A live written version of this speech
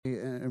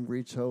and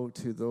reach out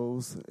to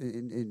those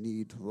in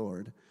need,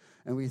 Lord.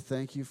 And we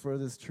thank you for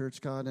this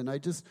church, God. And I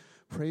just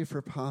pray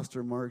for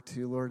Pastor Mark,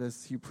 too, Lord,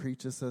 as he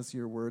preaches us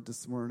your word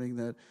this morning,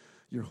 that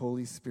your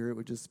Holy Spirit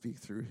would just speak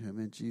through him.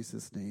 In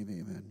Jesus' name,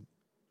 amen.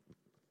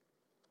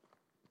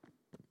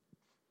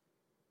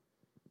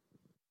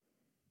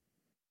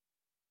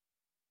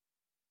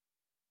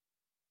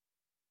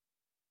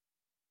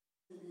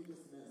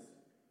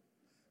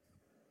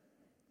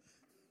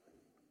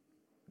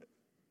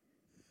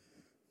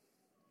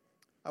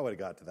 I would have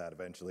got to that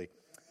eventually.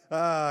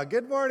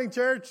 Good morning,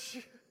 church.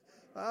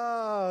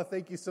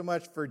 Thank you so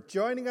much for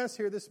joining us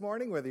here this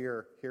morning, whether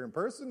you're here in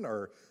person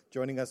or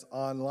joining us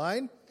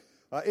online.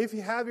 If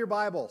you have your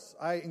Bibles,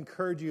 I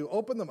encourage you,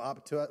 open them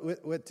up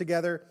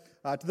together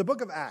to the book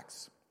of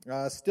Acts.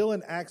 Still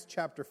in Acts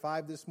chapter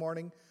 5 this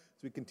morning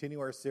as we continue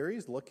our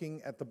series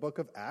looking at the book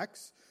of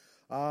Acts.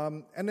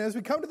 And as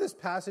we come to this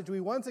passage,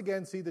 we once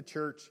again see the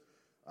church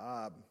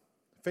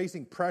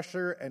facing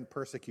pressure and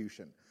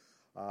persecution.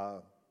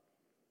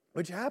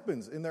 Which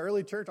happens in the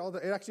early church.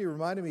 It actually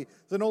reminded me,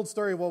 it's an old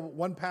story of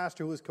one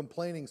pastor who was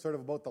complaining sort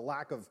of about the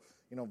lack of,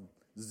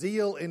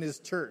 zeal in his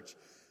church.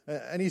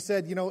 And he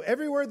said,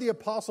 everywhere the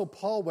Apostle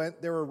Paul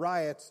went, there were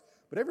riots,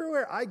 but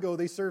everywhere I go,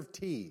 they serve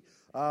tea.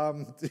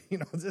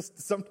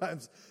 Just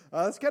sometimes,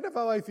 that's kind of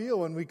how I feel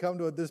when we come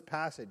to this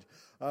passage.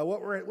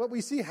 What we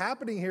see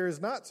happening here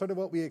is not sort of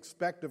what we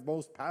expect of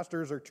most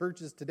pastors or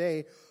churches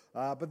today,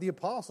 but the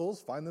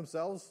apostles find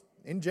themselves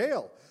in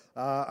jail,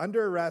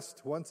 under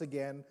arrest once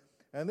again.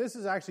 And this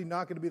is actually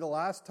not going to be the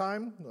last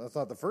time. That's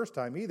not the first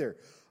time either.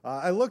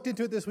 I looked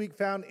into it this week,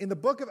 found in the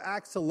book of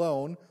Acts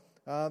alone,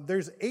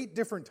 there's 8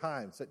 different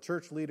times that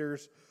church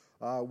leaders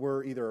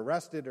were either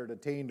arrested or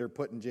detained or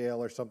put in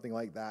jail or something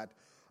like that.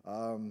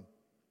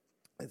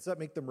 Does that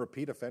make them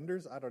repeat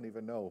offenders? I don't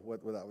even know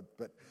what that would.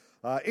 But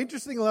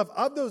interesting enough,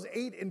 of those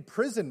 8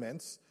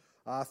 imprisonments,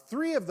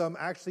 3 of them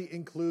actually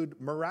include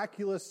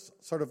miraculous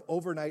sort of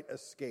overnight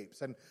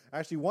escapes. And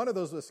actually one of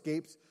those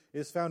escapes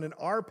is found in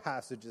our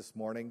passage this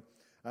morning.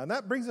 And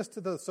that brings us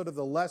to the sort of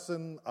the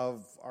lesson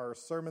of our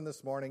sermon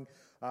this morning,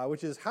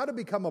 which is how to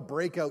become a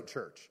breakout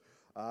church.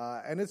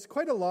 And it's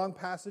quite a long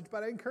passage,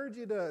 but I encourage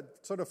you to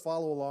sort of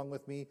follow along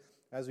with me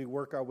as we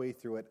work our way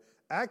through it.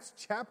 Acts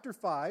chapter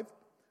 5,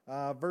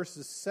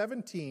 verses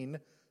 17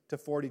 to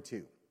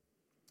 42.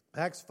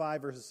 Acts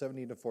 5, verses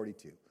 17 to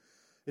 42.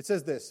 It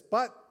says this,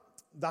 "But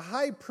the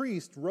high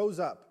priest rose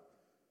up,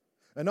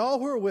 and all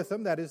who were with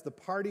him, that is the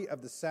party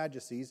of the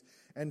Sadducees,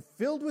 and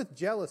filled with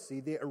jealousy,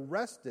 they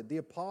arrested the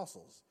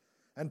apostles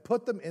and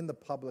put them in the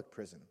public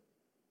prison.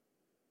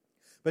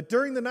 But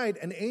during the night,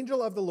 an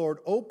angel of the Lord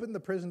opened the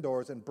prison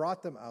doors and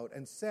brought them out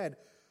and said,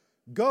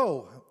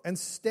 'Go and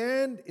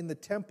stand in the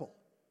temple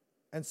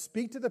and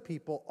speak to the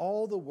people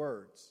all the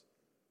words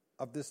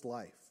of this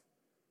life.'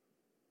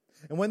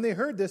 And when they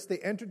heard this, they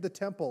entered the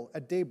temple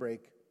at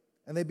daybreak,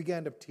 and they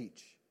began to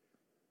teach.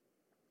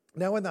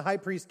 Now when the high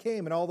priest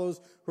came and all those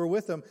who were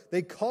with him,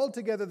 they called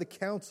together the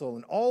council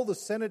and all the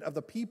senate of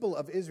the people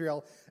of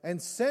Israel and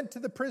sent to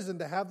the prison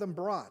to have them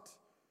brought.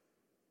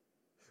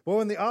 But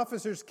when the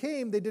officers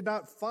came, they did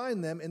not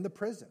find them in the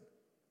prison.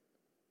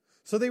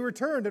 So they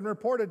returned and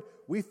reported,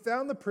 'We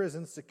found the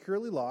prison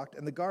securely locked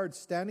and the guards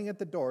standing at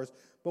the doors,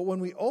 but when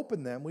we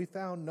opened them, we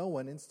found no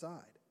one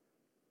inside.'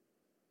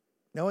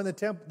 Now when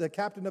the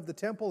captain of the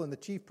temple and the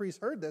chief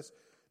priests heard this,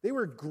 they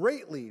were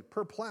greatly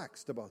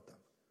perplexed about them,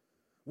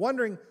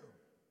 wondering,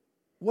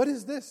 what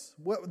is this?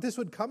 What this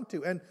would come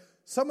to? And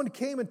someone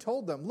came and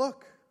told them,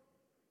 'Look,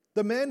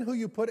 the men who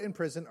you put in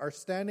prison are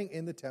standing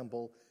in the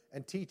temple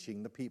and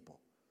teaching the people.'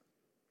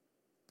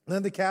 And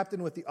then the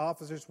captain with the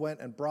officers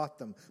went and brought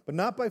them, but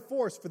not by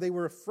force, for they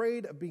were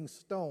afraid of being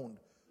stoned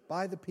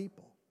by the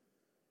people.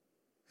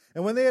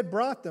 And when they had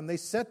brought them, they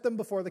set them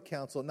before the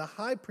council, and the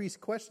high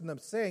priest questioned them,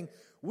 saying,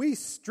 'We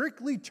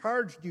strictly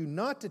charged you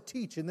not to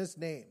teach in this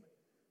name.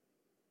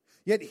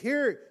 Yet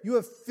here you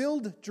have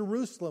filled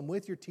Jerusalem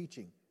with your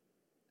teaching,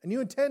 and you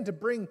intend to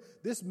bring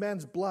this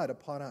man's blood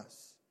upon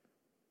us.'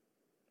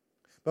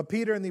 But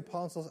Peter and the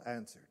apostles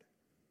answered,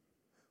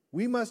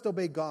 'We must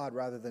obey God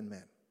rather than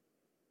men.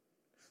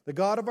 The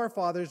God of our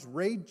fathers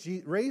raised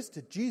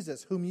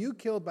Jesus, whom you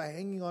killed by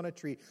hanging on a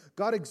tree.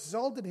 God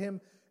exalted him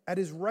at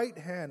his right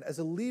hand as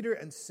a leader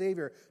and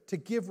savior to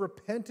give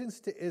repentance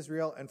to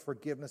Israel and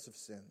forgiveness of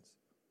sins.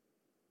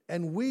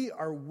 And we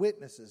are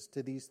witnesses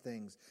to these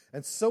things,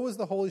 and so is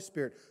the Holy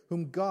Spirit,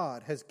 whom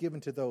God has given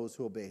to those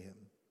who obey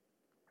him.'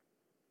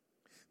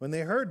 When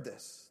they heard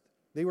this,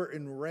 they were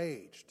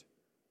enraged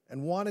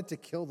and wanted to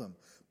kill them.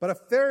 But a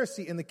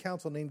Pharisee in the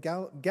council named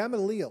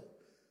Gamaliel,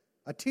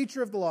 a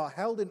teacher of the law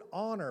held in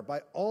honor by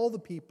all the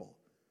people,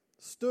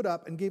 stood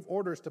up and gave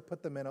orders to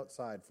put the men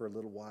outside for a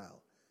little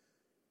while.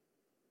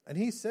 And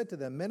he said to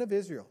them, 'Men of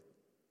Israel,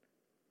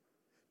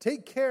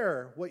 take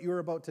care what you are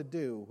about to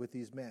do with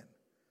these men.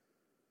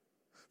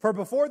 For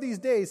before these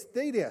days,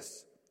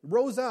 Thaddeus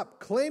rose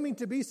up, claiming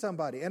to be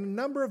somebody, and a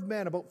number of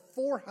men, about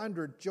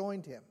 400,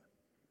 joined him.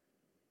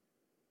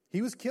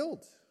 He was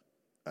killed,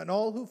 and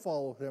all who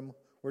followed him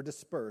were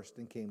dispersed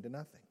and came to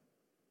nothing.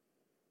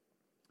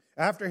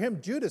 After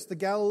him, Judas the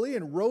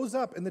Galilean rose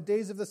up in the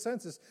days of the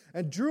census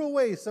and drew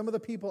away some of the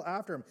people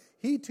after him.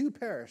 He too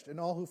perished, and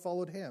all who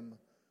followed him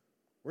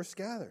were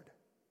scattered.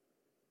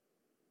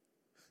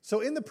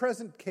 So in the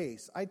present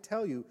case, I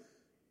tell you,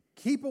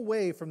 keep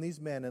away from these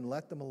men and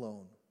let them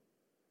alone.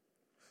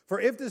 For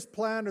if this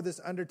plan or this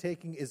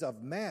undertaking is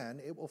of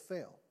man, it will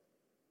fail.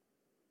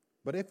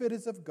 But if it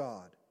is of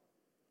God,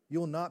 you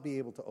will not be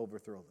able to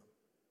overthrow them.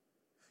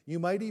 You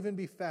might even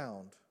be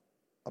found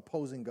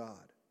opposing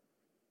God.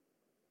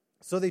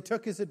 So they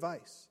took his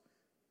advice.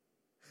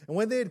 And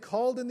when they had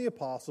called in the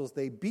apostles,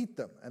 they beat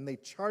them, and they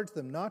charged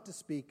them not to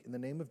speak in the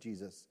name of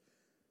Jesus,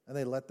 and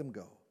they let them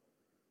go.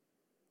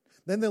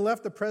 Then they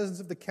left the presence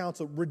of the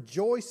council,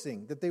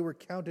 rejoicing that they were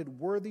counted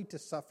worthy to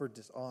suffer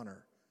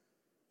dishonor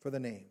for the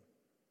name.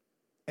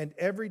 And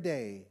every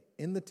day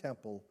in the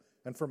temple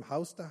and from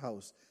house to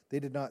house, they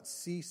did not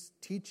cease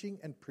teaching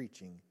and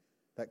preaching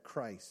that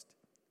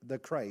the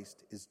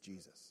Christ is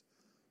Jesus.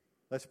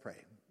 Let's pray.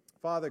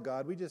 Father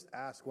God, we just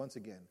ask once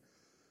again,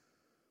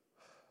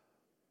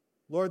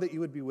 Lord, that you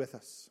would be with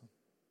us,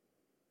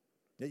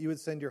 that you would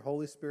send your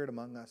Holy Spirit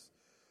among us.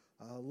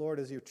 Lord,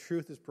 as your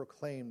truth is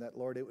proclaimed, that,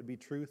 Lord, it would be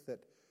truth that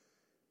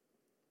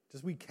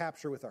just we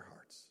capture with our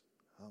hearts.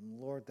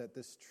 Lord, that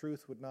this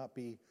truth would not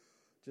be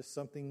just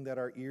something that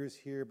our ears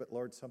hear, but,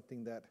 Lord,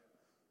 something that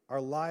our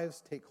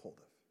lives take hold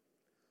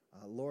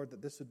of. Lord,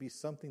 that this would be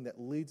something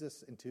that leads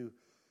us into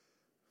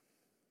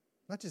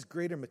not just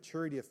greater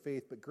maturity of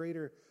faith, but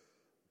greater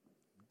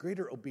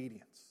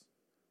obedience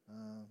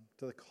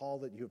to the call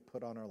that you have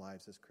put on our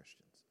lives as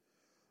Christians.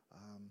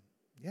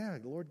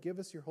 Lord, give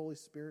us your Holy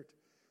Spirit.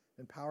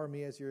 Empower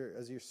me as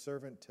your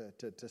servant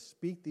to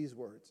speak these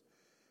words.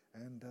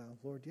 And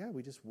Lord,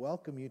 we just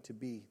welcome you to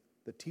be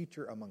the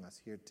teacher among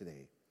us here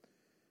today.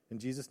 In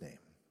Jesus' name,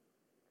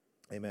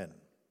 amen.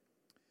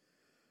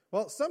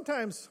 Well,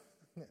 sometimes,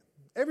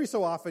 every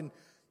so often,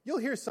 you'll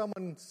hear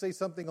someone say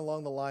something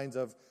along the lines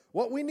of,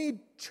 what we need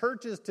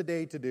churches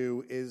today to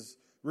do is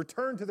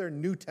return to their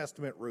New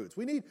Testament roots.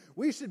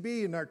 We should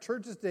be in our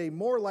churches today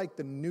more like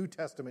the New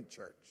Testament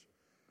church.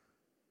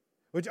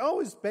 Which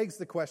always begs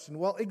the question,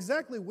 well,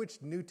 exactly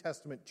which New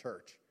Testament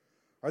church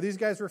are these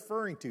guys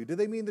referring to? Do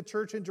they mean the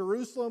church in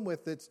Jerusalem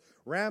with its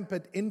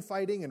rampant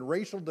infighting and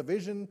racial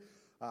division?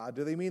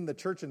 Do they mean the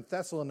church in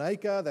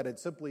Thessalonica that had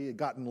simply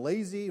gotten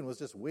lazy and was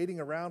just waiting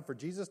around for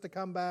Jesus to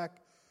come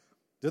back?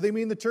 Do they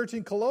mean the church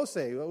in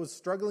Colossae that was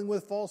struggling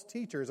with false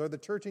teachers? Or the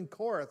church in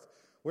Corinth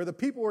where the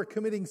people were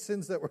committing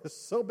sins that were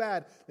so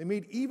bad they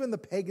made even the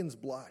pagans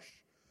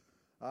blush?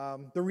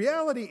 The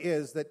reality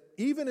is that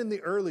even in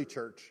the early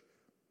church,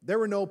 there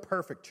were no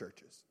perfect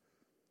churches.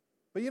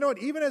 But you know what?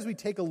 Even as we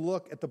take a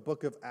look at the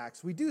book of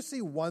Acts, we do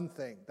see one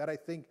thing that I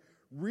think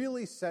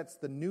really sets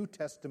the New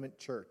Testament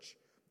church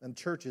and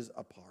churches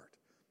apart.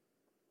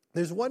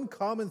 There's one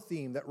common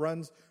theme that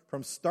runs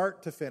from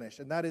start to finish,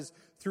 and that is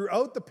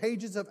throughout the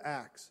pages of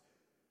Acts,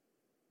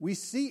 we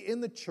see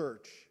in the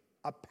church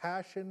a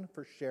passion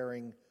for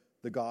sharing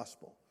the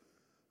gospel.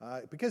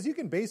 Because you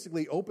can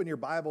basically open your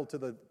Bible to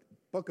the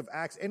book of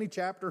Acts, any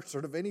chapter,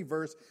 sort of any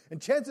verse,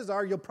 and chances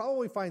are you'll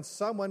probably find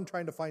someone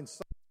trying to find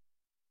some.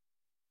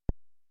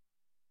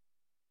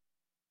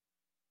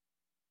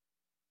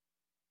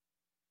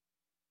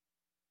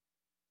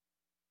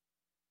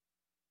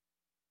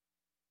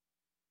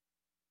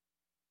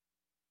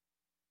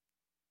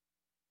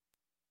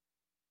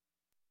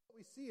 What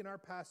we see in our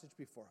passage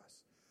before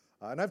us.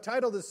 And I've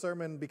titled this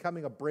sermon,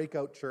 Becoming a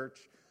Breakout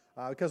Church,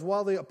 because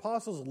while the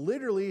apostles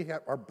literally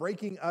are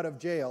breaking out of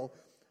jail,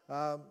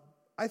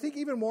 I think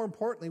even more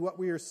importantly, what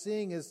we are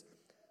seeing is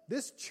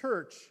this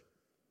church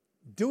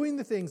doing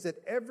the things that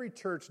every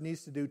church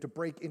needs to do to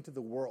break into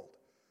the world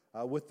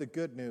with the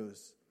good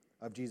news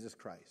of Jesus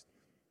Christ.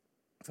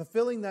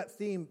 Fulfilling that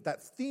theme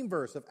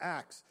verse of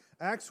Acts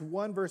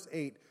 1 verse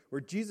 8,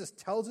 where Jesus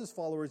tells his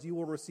followers, you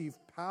will receive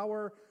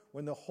power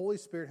when the Holy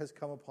Spirit has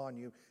come upon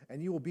you,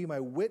 and you will be my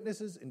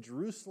witnesses in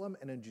Jerusalem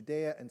and in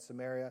Judea and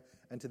Samaria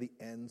and to the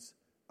ends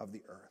of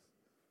the earth.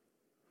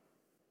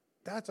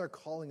 That's our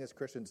calling as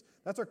Christians.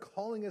 That's our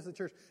calling as the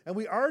church. And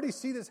we already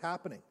see this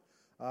happening.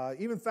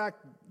 Even in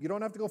fact, you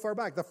don't have to go far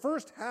back. The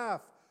first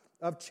half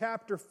of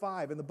chapter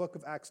 5 in the book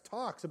of Acts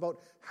talks about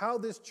how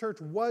this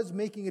church was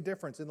making a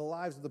difference in the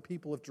lives of the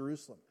people of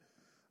Jerusalem.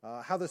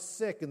 How the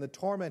sick and the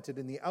tormented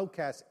and the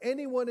outcasts,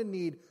 anyone in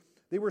need,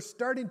 they were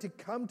starting to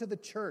come to the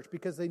church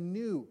because they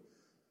knew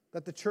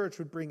that the church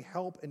would bring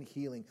help and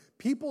healing.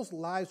 People's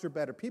lives were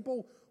better.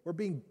 People were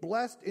being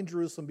blessed in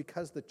Jerusalem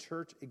because the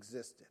church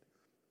existed.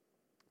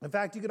 In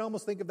fact, you can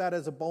almost think of that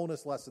as a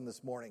bonus lesson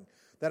this morning,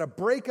 that a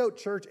breakout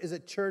church is a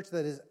church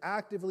that is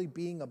actively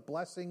being a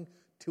blessing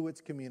to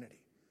its community.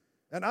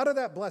 And out of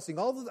that blessing,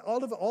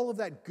 all of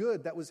that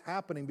good that was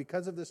happening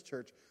because of this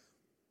church,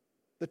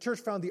 the church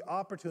found the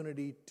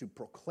opportunity to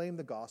proclaim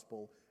the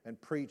gospel and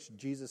preach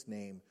Jesus'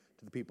 name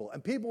to the people.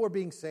 And people were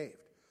being saved.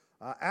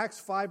 Acts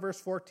 5 verse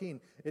 14,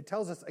 it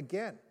tells us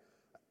again,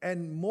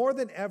 and more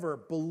than ever,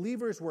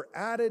 believers were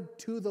added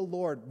to the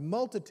Lord,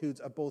 multitudes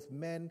of both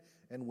men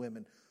and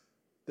women.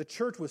 The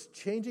church was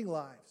changing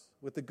lives.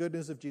 with the good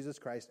news of Jesus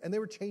Christ, and they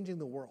were changing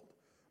the world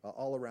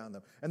all around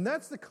them. And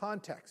that's the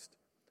context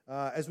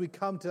as we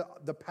come to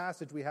the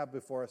passage we have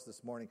before us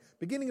this morning.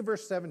 Beginning in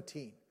verse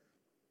 17,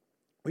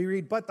 we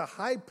read, "But the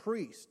high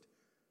priest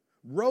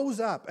rose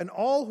up, and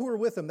all who were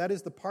with him," that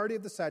is the party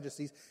of the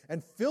Sadducees,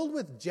 "and filled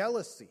with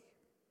jealousy,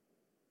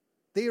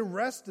 they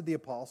arrested the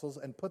apostles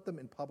and put them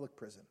in public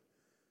prison.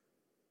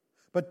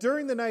 But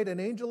during the night, an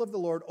angel of the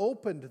Lord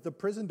opened the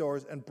prison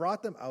doors and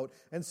brought them out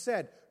and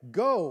said,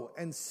 'Go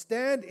and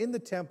stand in the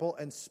temple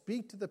and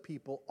speak to the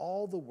people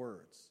all the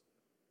words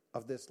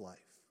of this life.'"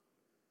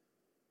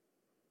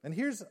 And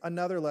here's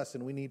another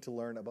lesson we need to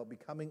learn about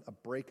becoming a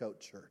breakout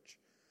church.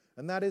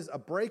 And that is, a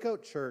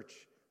breakout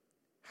church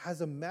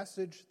has a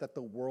message that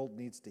the world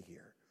needs to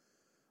hear.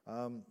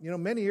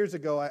 Many years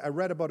ago, I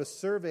read about a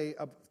survey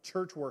of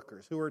church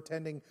workers who were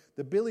attending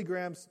the Billy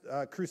Graham's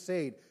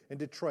crusade in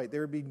Detroit. They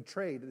were being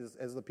trained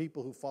as the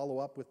people who follow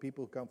up with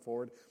people who come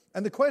forward.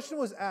 And the question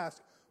was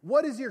asked,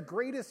 what is your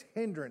greatest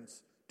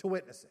hindrance to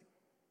witnessing?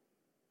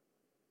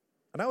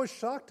 And I was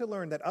shocked to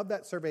learn that of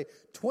that survey,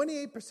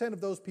 28%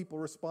 of those people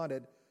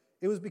responded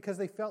it was because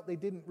they felt they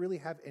didn't really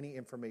have any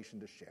information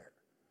to share.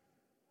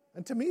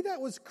 And to me, that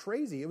was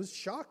crazy. It was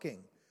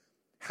shocking.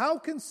 How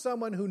can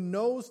someone who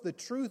knows the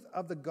truth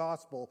of the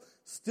gospel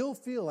still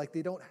feel like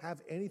they don't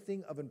have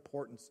anything of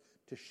importance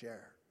to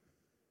share?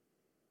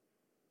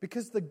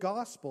 Because the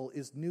gospel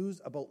is news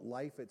about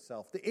life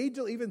itself. The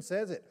angel even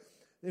says it.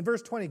 In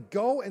verse 20,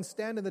 "Go and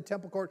stand in the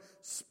temple court,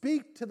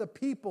 speak to the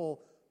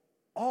people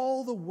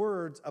all the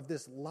words of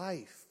this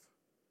life."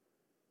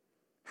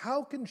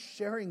 How can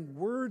sharing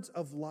words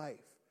of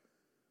life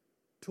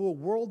to a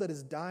world that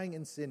is dying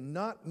in sin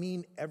not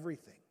mean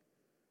everything?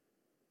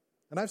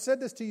 And I've said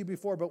this to you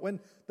before, but when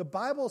the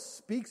Bible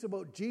speaks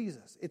about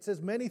Jesus, it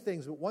says many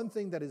things, but one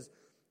thing that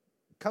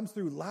comes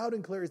through loud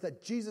and clear is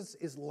that Jesus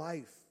is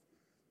life.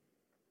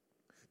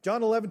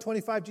 John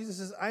 11:25, Jesus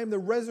says, "I am the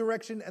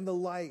resurrection and the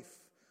life.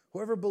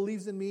 Whoever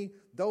believes in me,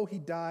 though he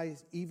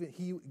dies,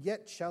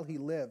 yet shall he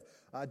live."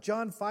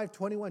 John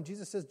 5:21,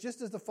 Jesus says,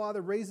 "Just as the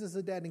Father raises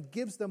the dead and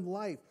gives them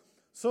life,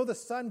 so the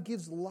Son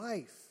gives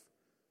life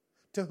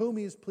to whom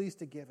he is pleased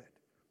to give it."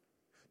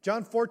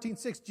 John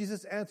 14:6,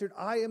 Jesus answered,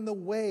 "I am the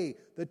way,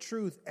 the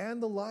truth,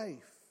 and the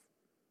life.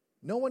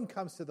 No one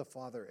comes to the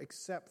Father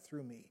except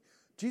through me."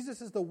 Jesus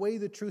is the way,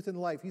 the truth, and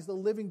life. He's the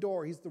living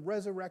door. He's the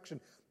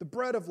resurrection, the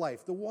bread of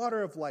life, the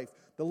water of life,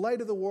 the light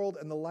of the world,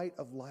 and the light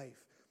of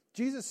life.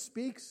 Jesus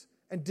speaks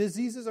and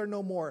diseases are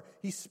no more.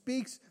 He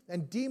speaks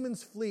and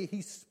demons flee.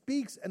 He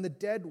speaks and the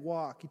dead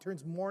walk. He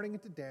turns mourning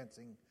into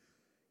dancing.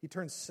 He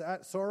turns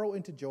sorrow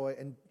into joy,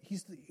 and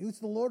he's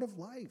the Lord of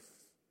life.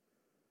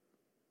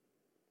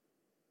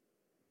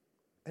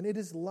 And it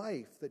is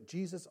life that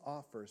Jesus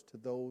offers to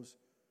those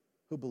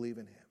who believe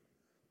in him.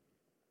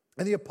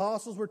 And the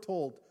apostles were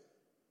told,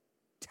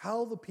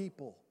 tell the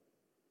people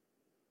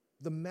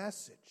the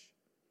message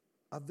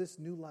of this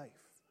new life.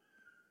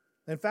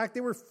 In fact,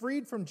 they were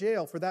freed from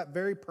jail for that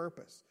very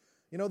purpose.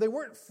 They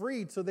weren't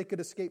freed so they could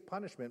escape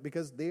punishment,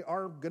 because they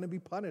are going to be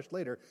punished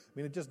later.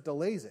 It just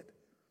delays it.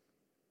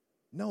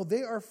 No,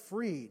 they are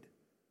freed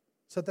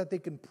so that they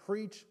can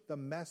preach the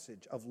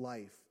message of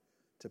life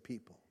to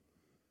people.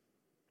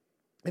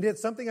 And yet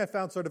something I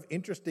found sort of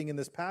interesting in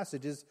this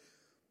passage is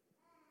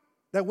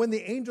that when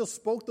the angel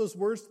spoke those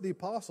words to the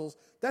apostles,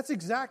 that's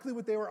exactly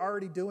what they were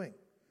already doing.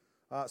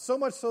 So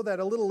much so that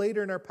a little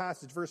later in our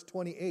passage, verse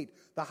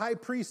 28, the high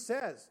priest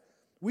says,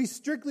 "We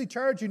strictly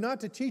charge you not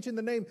to teach in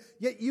the name,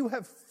 yet you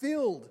have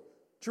filled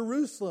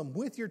Jerusalem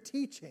with your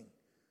teaching."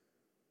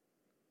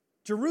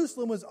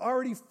 Jerusalem was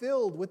already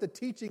filled with the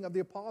teaching of the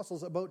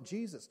apostles about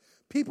Jesus.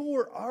 People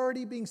were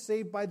already being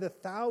saved by the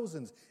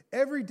thousands.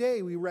 Every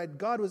day we read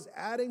God was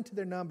adding to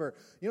their number.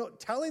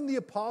 Telling the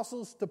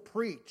apostles to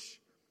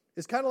preach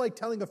is kind of like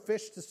telling a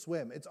fish to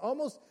swim. It's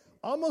almost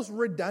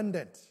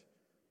redundant.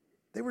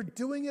 They were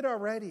doing it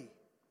already.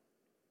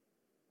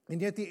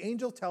 And yet the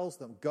angel tells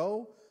them,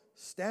 "Go,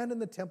 stand in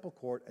the temple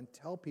court and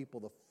tell people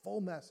the full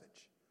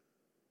message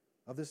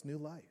of this new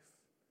life."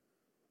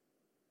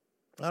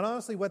 And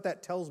honestly, what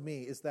that tells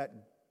me is that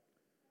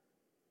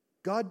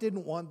God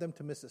didn't want them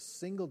to miss a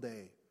single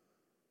day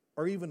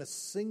or even a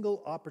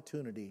single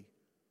opportunity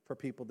for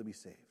people to be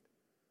saved.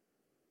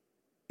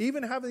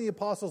 Even having the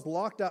apostles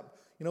locked up,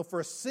 for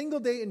a single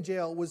day in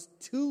jail was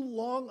too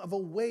long of a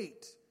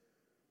wait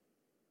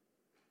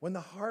when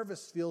the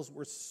harvest fields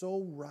were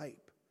so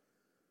ripe.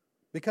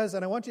 Because,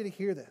 and I want you to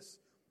hear this,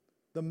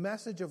 the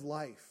message of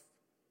life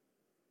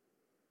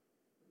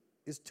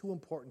is too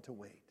important to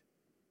wait.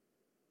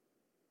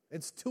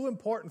 It's too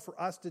important for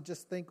us to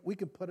just think we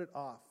can put it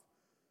off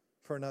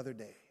for another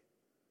day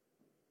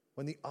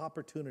when the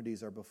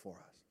opportunities are before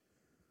us.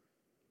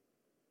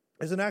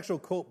 There's an actual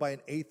quote by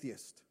an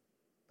atheist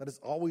that has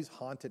always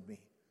haunted me.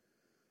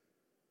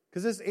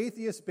 Because this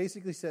atheist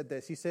basically said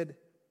this. He said,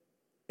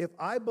 "If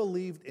I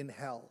believed in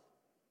hell,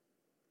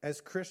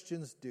 as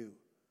Christians do,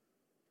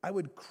 I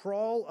would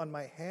crawl on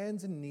my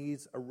hands and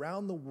knees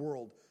around the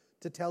world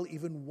to tell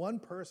even one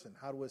person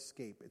how to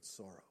escape its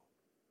sorrow."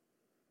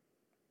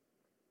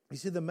 You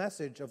see, the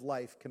message of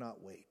life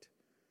cannot wait.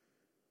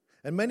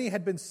 And many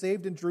had been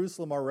saved in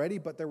Jerusalem already,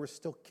 but there were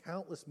still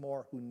countless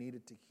more who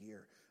needed to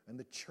hear. And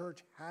the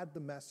church had the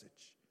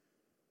message.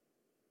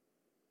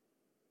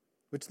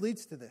 Which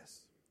leads to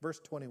this, verse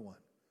 21.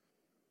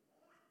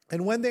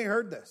 And when they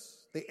heard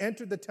this, they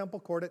entered the temple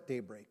court at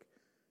daybreak,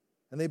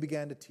 and they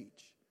began to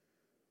teach.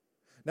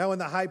 Now when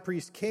the high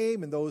priest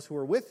came and those who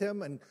were with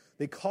him, and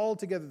they called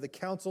together the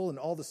council and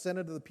all the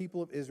senate of the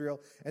people of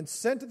Israel, and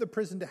sent to the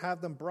prison to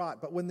have them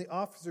brought. But when the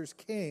officers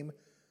came,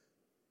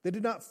 they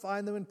did not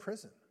find them in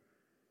prison.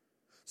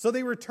 So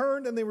they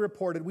returned and they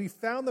reported, "We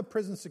found the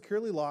prison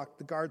securely locked,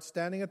 the guards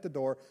standing at the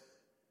door,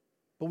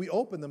 but we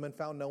opened them and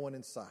found no one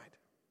inside."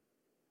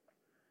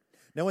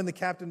 Now when the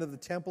captain of the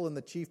temple and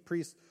the chief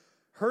priests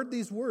heard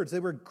these words, they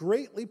were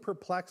greatly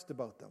perplexed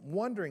about them,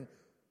 wondering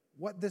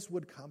what this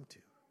would come to.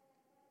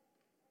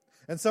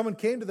 And someone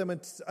came to them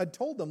and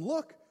told them,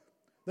 "Look,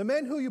 the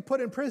men who you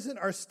put in prison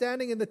are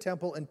standing in the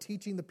temple and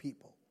teaching the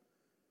people."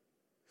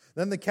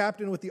 Then the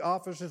captain with the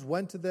officers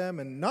went to them,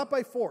 and not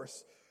by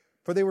force,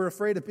 for they were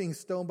afraid of being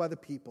stoned by the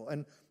people.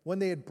 And when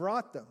they had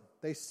brought them,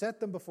 they set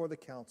them before the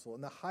council.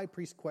 And the high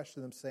priest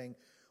questioned them, saying,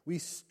 "We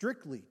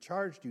strictly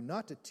charged you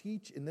not to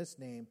teach in this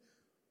name.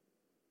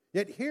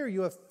 Yet here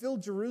you have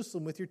filled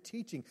Jerusalem with your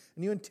teaching,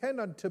 and you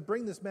intend to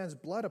bring this man's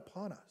blood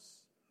upon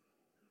us."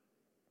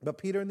 But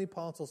Peter and the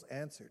apostles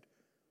answered,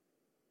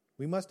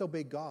 "We must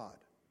obey God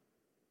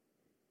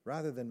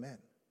rather than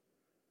men.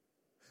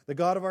 The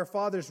God of our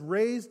fathers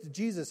raised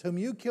Jesus, whom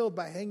you killed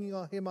by hanging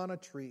him on a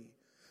tree.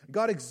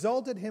 God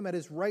exalted him at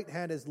his right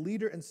hand as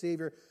leader and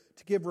Savior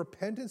to give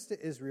repentance to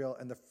Israel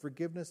and the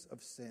forgiveness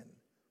of sin.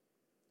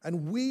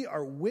 And we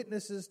are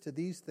witnesses to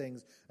these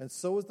things, and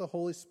so is the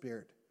Holy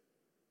Spirit,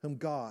 whom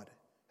God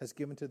has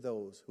given to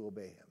those who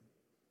obey him."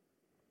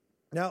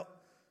 Now,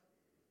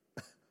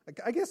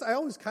 I guess I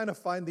always kind of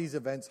find these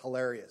events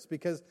hilarious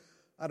because,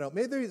 I don't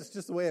know, maybe it's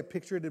just the way I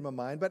picture it in my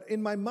mind, but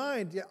in my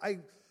mind,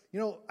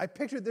 I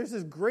pictured there's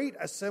this great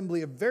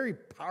assembly of very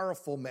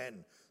powerful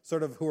men,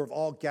 sort of who have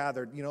all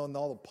gathered, and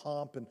all the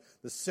pomp and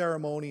the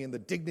ceremony and the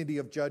dignity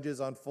of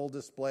judges on full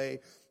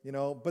display,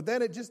 but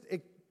then it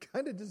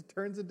kind of just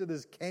turns into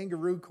this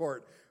kangaroo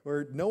court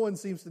where no one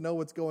seems to know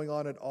what's going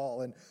on at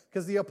all. And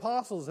because the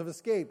apostles have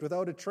escaped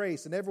without a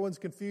trace, and everyone's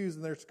confused,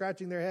 and they're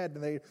scratching their head,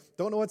 and they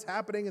don't know what's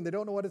happening, and they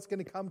don't know what it's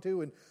going to come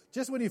to. And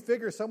just when you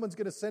figure someone's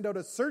going to send out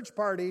a search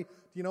party,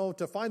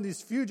 to find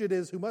these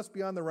fugitives who must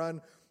be on the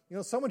run,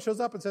 someone shows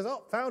up and says,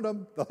 "Oh, found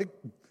them."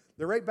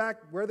 They're right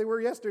back where they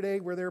were yesterday,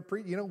 where they're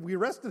we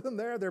arrested them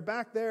there. They're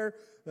back there,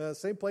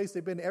 same place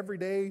they've been every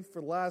day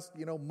for the last,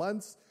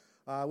 months.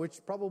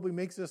 Which probably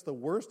makes this the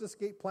worst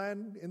escape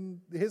plan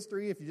in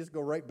history if you just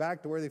go right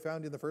back to where they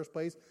found you in the first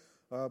place.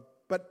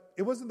 But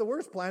it wasn't the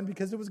worst plan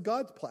because it was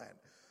God's plan.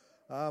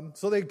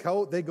 So they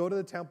go to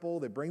the temple,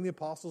 they bring the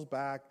apostles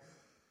back,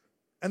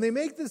 and they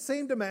make the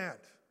same demand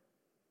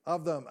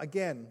of them,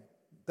 again,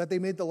 that they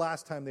made the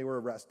last time they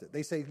were arrested.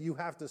 They say, "You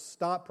have to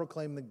stop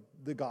proclaiming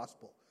the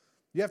gospel.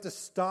 You have to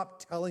stop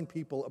telling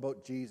people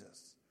about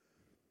Jesus."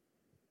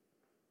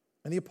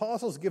 And the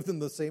apostles give them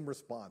the same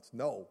response.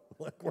 "No,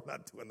 we're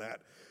not doing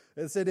that."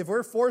 It said, "If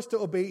we're forced to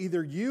obey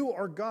either you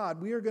or God,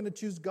 we are going to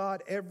choose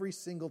God every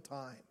single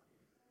time."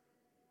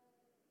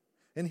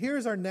 And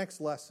here's our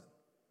next lesson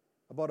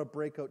about a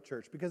breakout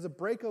church. Because a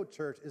breakout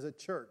church is a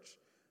church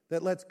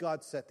that lets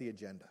God set the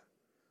agenda.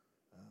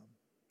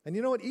 And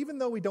you know what? Even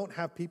though we don't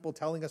have people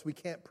telling us we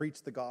can't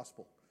preach the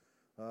gospel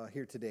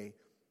here today,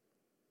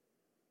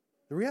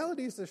 the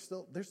reality is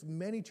there's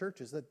many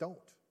churches that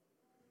don't.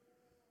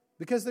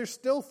 Because there's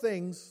still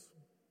things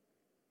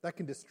that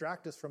can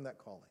distract us from that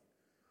calling.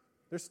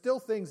 There's still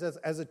things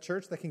as a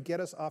church that can get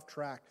us off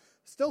track.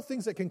 Still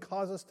things that can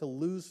cause us to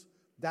lose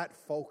that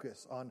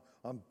focus on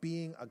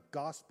being a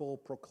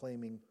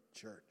gospel-proclaiming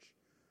church.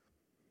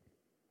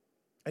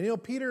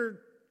 And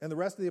Peter and the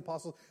rest of the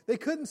apostles, they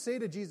couldn't say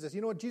to Jesus,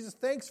 "You know what, Jesus,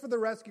 thanks for the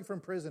rescue from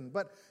prison.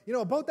 But,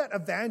 about that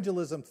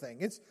evangelism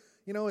thing, it's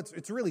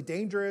really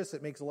dangerous.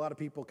 It makes a lot of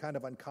people kind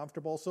of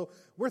uncomfortable. So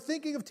we're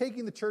thinking of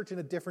taking the church in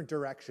a different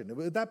direction."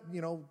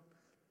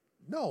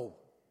 No.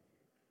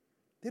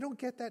 They don't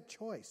get that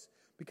choice.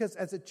 Because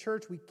as a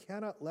church, we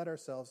cannot let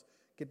ourselves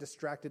get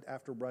distracted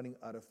after running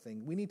out of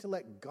things. We need to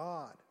let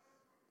God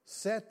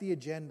set the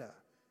agenda.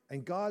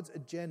 And God's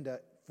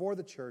agenda for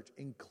the church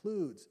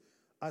includes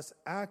us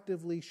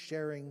actively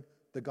sharing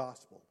the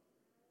gospel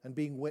and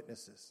being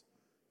witnesses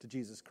to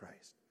Jesus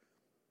Christ.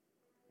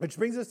 Which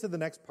brings us to the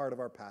next part of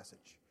our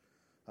passage.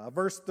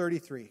 Verse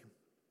 33.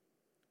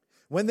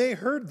 When they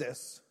heard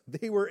this,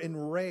 they were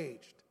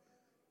enraged,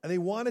 and they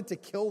wanted to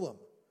kill them.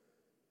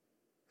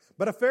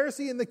 But a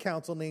Pharisee in the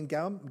council named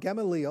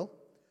Gamaliel,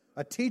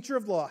 a teacher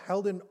of law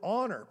held in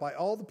honor by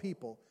all the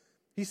people,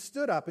 he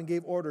stood up and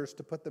gave orders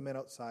to put the men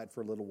outside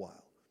for a little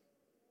while.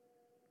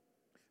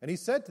 And he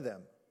said to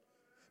them,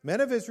 "Men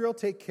of Israel,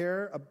 take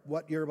care of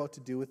what you're about to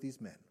do with these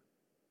men.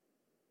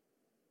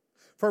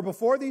 For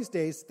before these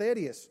days,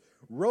 Thaddeus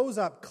rose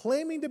up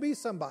claiming to be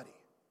somebody.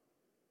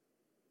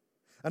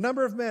 A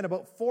number of men,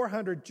 about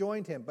 400,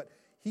 joined him, but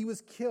he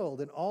was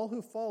killed, and all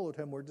who followed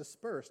him were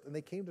dispersed, and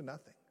they came to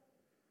nothing.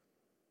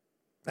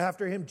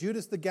 After him,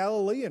 Judas the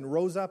Galilean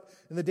rose up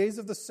in the days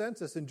of the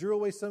census and drew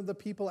away some of the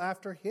people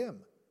after him.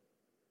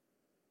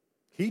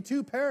 He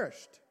too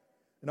perished,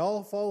 and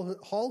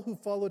all who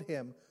followed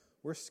him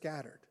were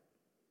scattered.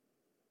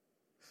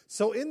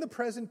 So in the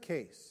present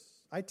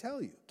case, I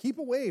tell you, keep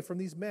away from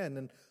these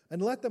men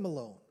and let them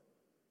alone.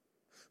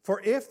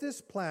 For if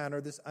this plan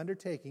or this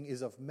undertaking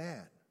is of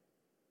man,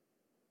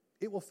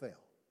 it will fail.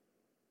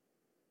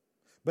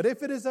 But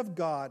if it is of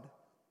God,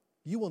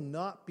 you will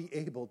not be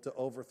able to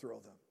overthrow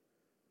them.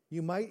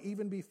 You might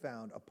even be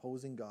found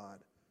opposing God.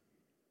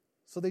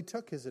 So they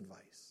took his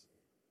advice.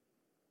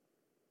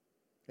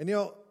 And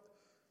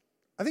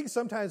I think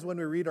sometimes when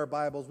we read our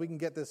Bibles, we can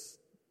get this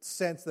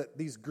sense that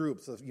these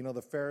groups of,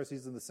 the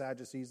Pharisees and the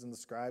Sadducees and the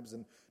scribes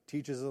and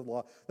teachers of the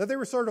law, that they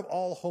were sort of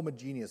all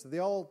homogeneous, that they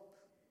all,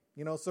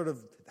 sort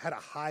of had a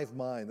hive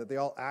mind, that they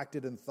all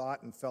acted and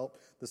thought and felt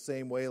the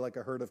same way like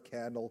a herd of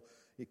cattle,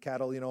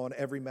 on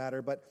every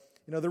matter. But,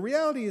 the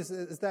reality is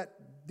that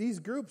these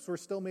groups were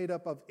still made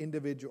up of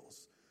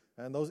individuals.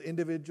 And those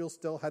individuals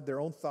still had their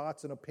own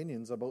thoughts and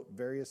opinions about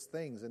various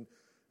things.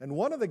 And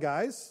one of the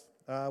guys,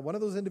 one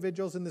of those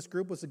individuals in this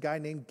group was a guy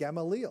named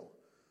Gamaliel.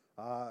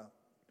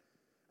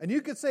 And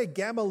you could say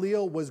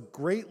Gamaliel was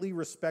greatly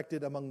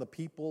respected among the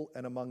people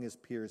and among his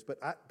peers, but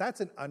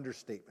that's an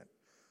understatement.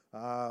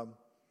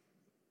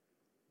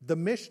 The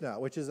Mishnah,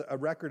 which is a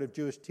record of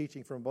Jewish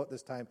teaching from about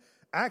this time,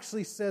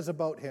 actually says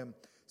about him,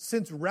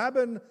 since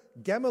Rabban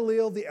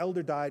Gamaliel the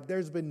elder died,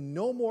 there's been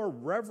no more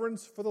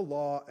reverence for the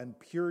law, and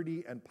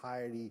purity and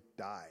piety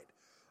died.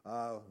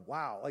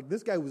 Wow,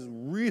 this guy was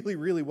really,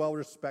 really well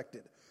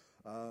respected.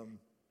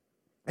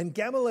 And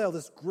Gamaliel,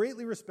 this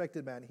greatly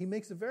respected man, he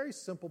makes a very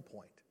simple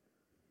point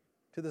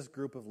to this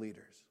group of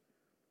leaders.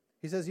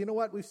 He says, you know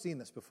what? We've seen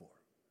this before.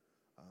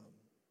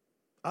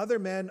 Other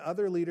men,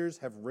 other leaders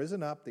have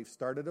risen up. They've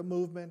started a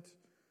movement.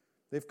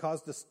 They've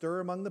caused a stir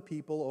among the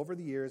people over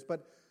the years.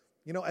 But,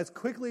 as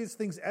quickly as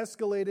things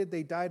escalated,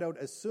 they died out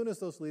as soon as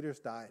those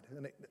leaders died.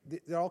 And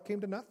it all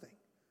came to nothing.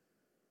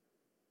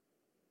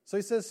 So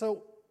he says,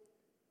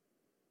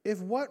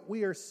 if what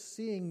we are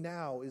seeing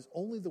now is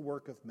only the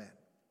work of men,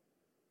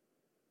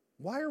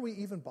 why are we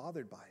even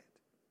bothered by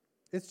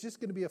it? It's just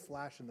going to be a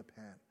flash in the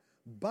pan.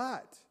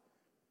 But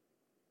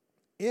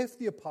if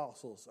the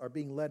apostles are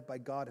being led by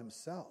God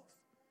himself,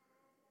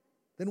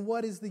 then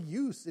what is the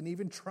use in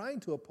even trying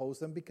to oppose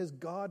them, because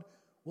God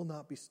will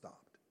not be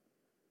stopped?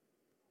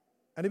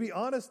 And to be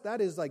honest,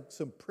 that is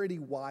some pretty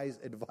wise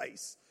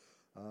advice.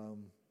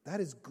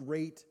 That is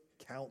great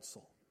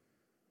counsel.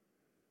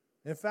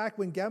 In fact,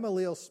 when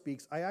Gamaliel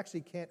speaks, I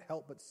actually can't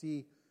help but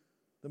see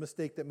the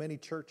mistake that many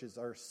churches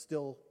are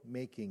still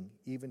making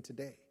even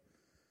today.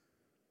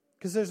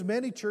 Because there's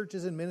many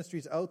churches and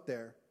ministries out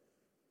there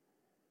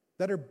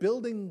that are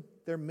building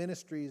their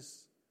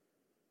ministries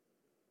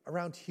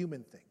around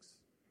human things.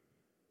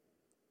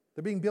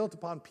 They're being built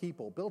upon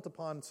people, built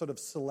upon sort of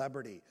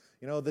celebrity.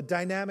 The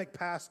dynamic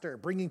pastor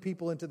bringing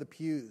people into the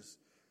pews.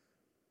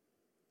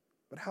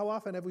 But how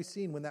often have we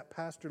seen when that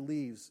pastor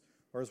leaves,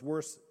 or is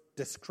worse,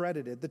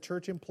 discredited, the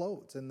church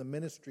implodes and the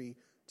ministry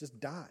just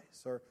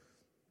dies? Or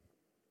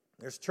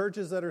there's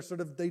churches that are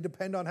they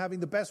depend on having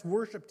the best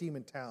worship team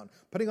in town,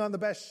 putting on the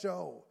best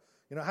show,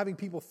 having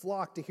people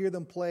flock to hear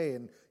them play,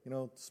 and,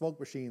 smoke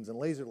machines and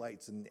laser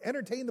lights and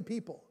entertain the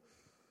people.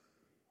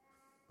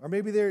 Or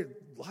maybe there are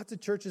lots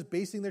of churches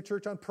basing their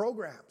church on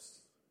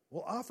programs.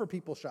 We'll offer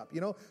people shop.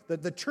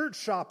 The church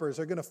shoppers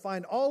are going to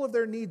find all of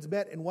their needs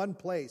met in one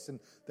place,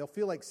 and they'll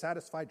feel like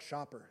satisfied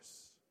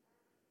shoppers.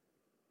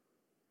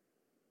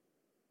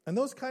 And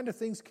those kind of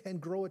things can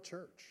grow a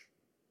church.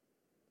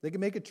 They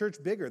can make a church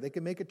bigger. They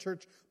can make a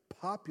church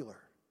popular.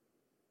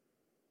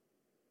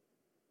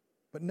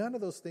 But none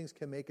of those things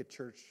can make a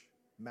church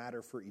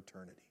matter for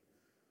eternity.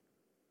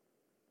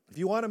 If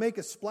you want to make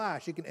a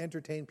splash, you can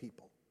entertain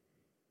people.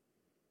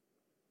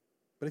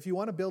 But if you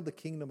want to build the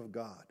kingdom of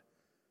God,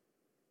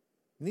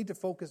 you need to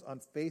focus on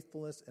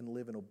faithfulness and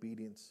live in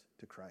obedience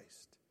to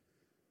Christ.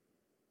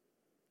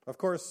 Of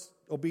course,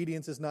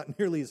 obedience is not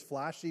nearly as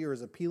flashy or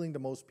as appealing to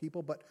most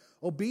people, but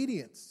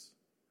obedience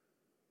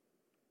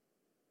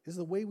is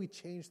the way we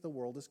change the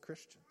world as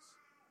Christians.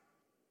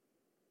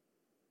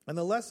 And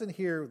the lesson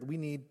here we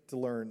need to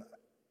learn,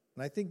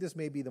 and I think this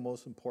may be the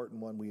most important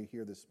one we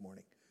hear this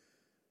morning,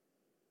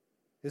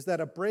 is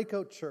that a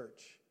breakout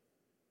church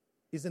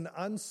is an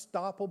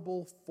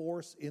unstoppable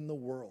force in the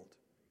world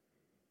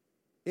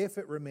if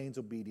it remains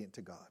obedient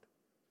to God.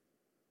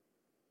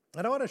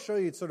 And I want to show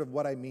you sort of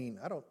what I mean.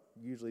 I don't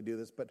usually do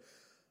this, but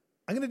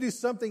I'm going to do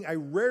something I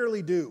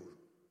rarely do.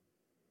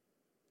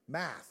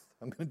 Math.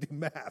 I'm going to do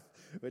math,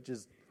 which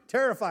is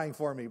terrifying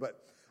for me. But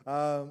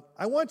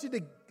I want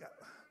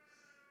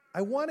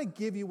to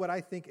give you what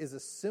I think is a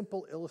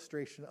simple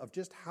illustration of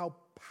just how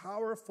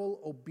powerful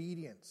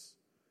obedience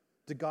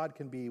to God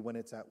can be when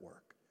it's at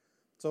work.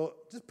 So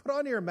just put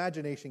on your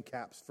imagination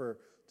caps for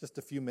just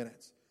a few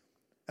minutes.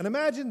 And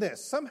imagine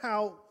this.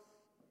 Somehow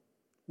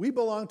we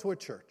belong to a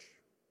church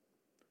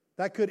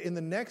that could, in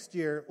the next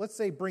year, let's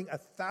say, bring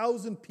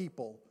 1,000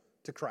 people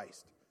to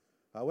Christ.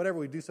 Whatever,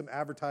 we do some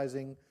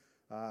advertising,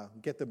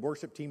 get the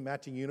worship team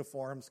matching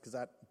uniforms, because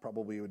that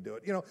probably would do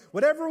it. You know,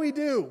 whatever we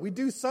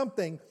do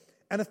something,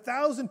 and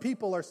 1,000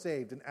 people are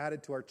saved and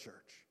added to our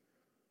church.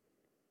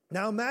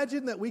 Now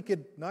imagine that we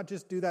could not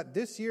just do that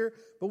this year,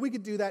 but we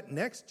could do that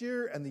next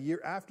year and the year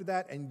after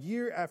that, and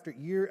year after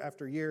year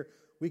after year.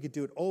 We could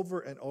do it over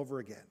and over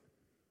again.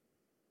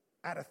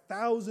 Add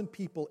 1,000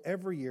 people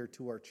every year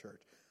to our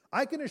church.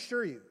 I can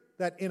assure you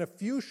that in a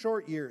few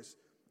short years,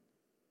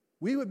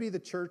 we would be the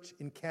church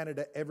in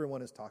Canada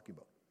everyone is talking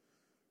about.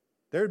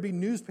 There would be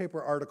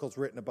newspaper articles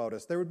written about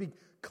us. There would be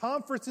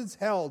conferences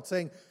held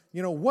saying,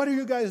 you know, what are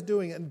you guys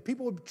doing? And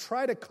people would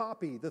try to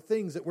copy the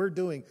things that we're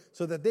doing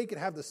so that they could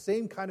have the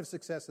same kind of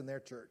success in their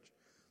church.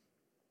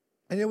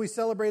 And we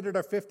celebrated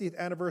our 50th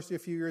anniversary a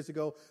few years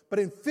ago. But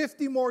in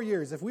 50 more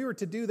years, if we were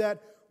to do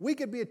that, we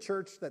could be a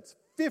church that's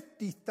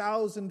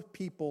 50,000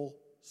 people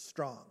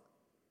strong.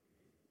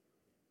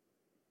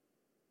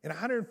 In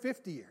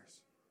 150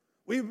 years,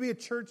 we would be a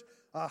church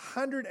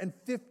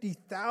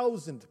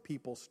 150,000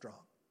 people strong.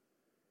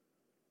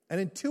 And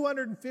in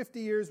 250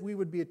 years, we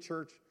would be a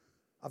church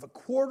of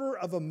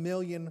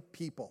 250,000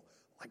 people.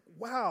 Like,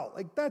 wow,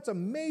 like that's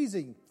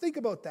amazing. Think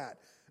about that.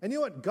 And you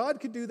know what?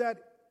 God could do that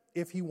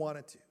if he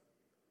wanted to.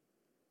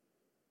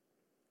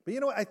 But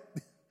you know what?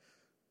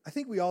 I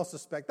think we all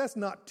suspect that's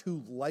not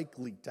too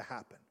likely to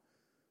happen.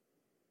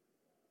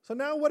 So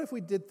now what if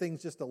we did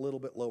things just a little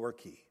bit lower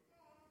key?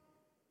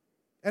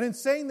 And in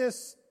saying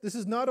this, this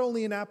is not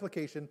only an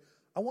application.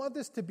 I want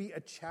this to be a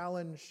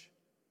challenge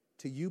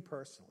to you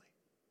personally.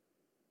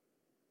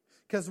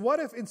 Because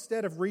what if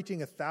instead of reaching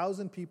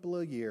 1,000 people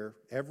a year,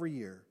 every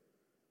year,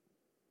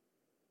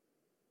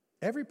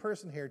 every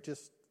person here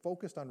just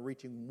focused on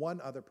reaching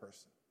one other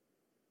person?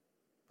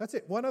 That's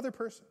it, one other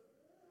person.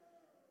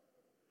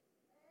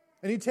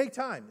 And you take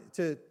time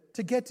to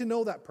get to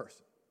know that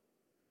person.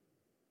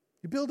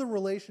 You build a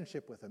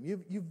relationship with them.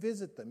 You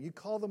visit them. You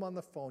call them on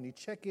the phone. You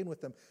check in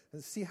with them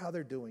and see how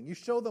they're doing. You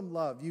show them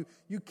love.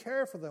 You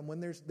care for them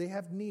when they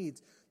have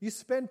needs. You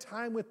spend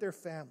time with their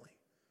family.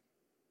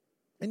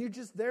 And you're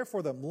just there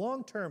for them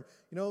long term,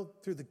 you know,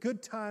 through the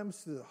good times,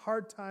 through the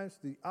hard times,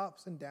 through the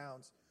ups and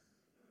downs.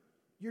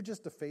 You're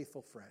just a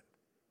faithful friend.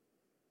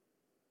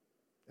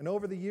 And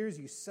over the years,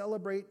 you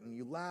celebrate and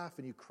you laugh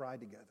and you cry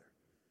together.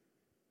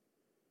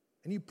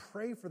 And you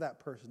pray for that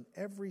person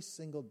every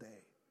single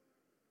day.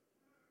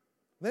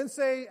 Then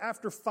say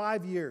after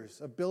 5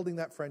 years of building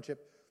that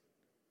friendship,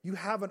 you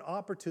have an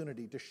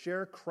opportunity to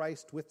share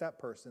Christ with that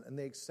person and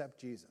they accept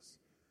Jesus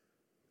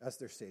as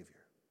their Savior.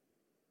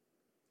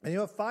 And you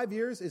know, 5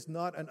 years is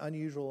not an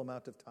unusual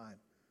amount of time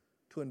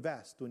to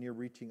invest when you're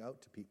reaching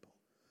out to people.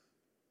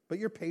 But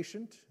you're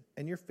patient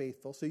and you're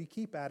faithful, so you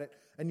keep at it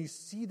and you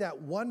see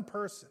that one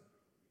person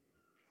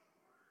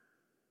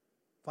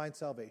find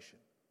salvation.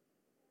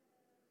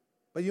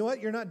 But you know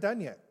what? You're not done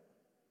yet.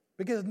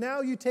 Because now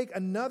you take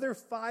another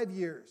 5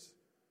 years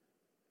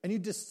and you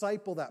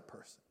disciple that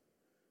person.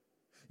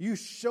 You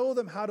show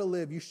them how to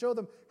live. You show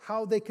them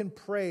how they can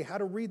pray, how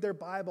to read their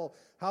Bible,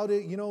 how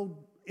to,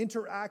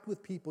 interact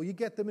with people. You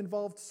get them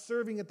involved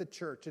serving at the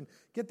church and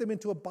get them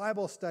into a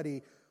Bible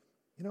study.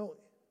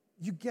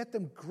 You get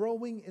them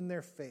growing in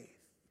their faith.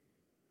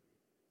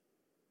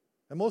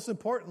 And most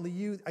importantly,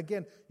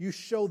 you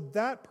show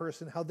that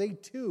person how they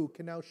too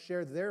can now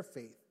share their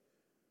faith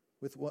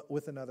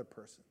with another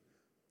person.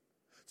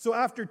 So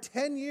after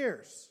 10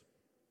 years,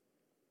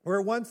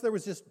 where once there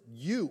was just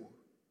you,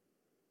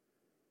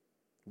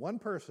 one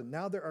person,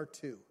 now there are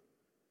two.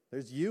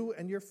 There's you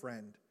and your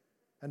friend,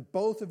 and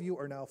both of you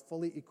are now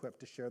fully equipped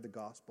to share the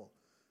gospel.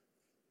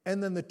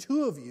 And then the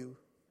two of you,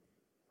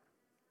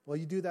 well,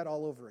 you do that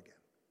all over again.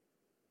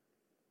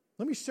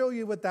 Let me show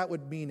you what that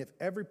would mean if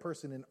every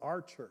person in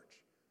our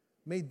church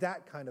made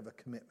that kind of a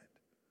commitment.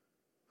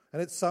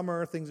 And it's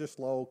summer, things are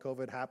slow,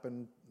 COVID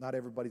happened, not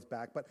everybody's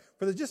back. But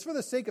just for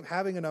the sake of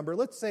having a number,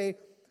 let's say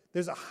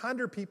there's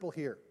 100 people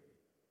here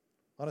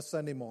on a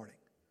Sunday morning.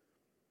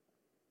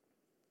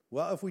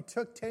 Well, if we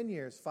took 10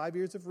 years, 5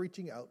 years of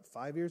reaching out,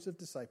 5 years of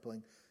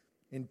discipling,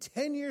 in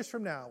 10 years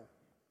from now,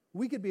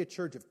 we could be a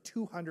church of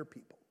 200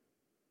 people.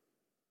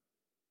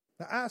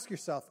 Now ask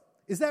yourself,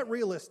 is that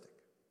realistic?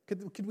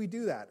 Could we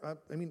do that?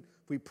 If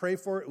we pray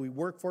for it, we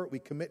work for it, we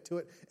commit to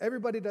it,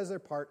 everybody does their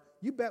part,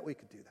 you bet we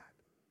could do that.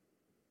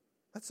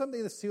 That's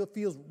something that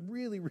feels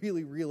really,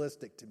 really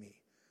realistic to me.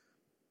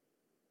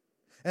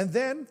 And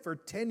then, for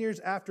 10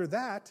 years after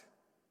that,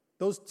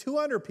 those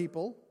 200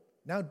 people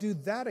now do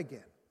that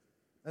again.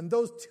 And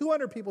those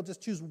 200 people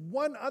just choose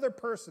one other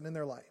person in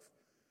their life.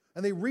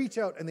 And they reach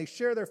out and they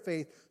share their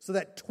faith so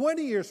that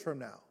 20 years from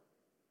now,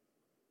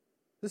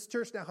 this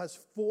church now has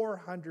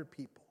 400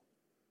 people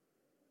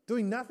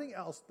doing nothing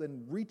else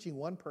than reaching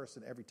one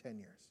person every 10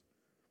 years.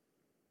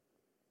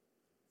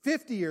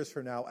 50 years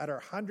from now, at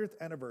our 100th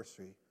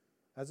anniversary,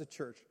 as a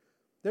church,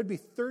 there'd be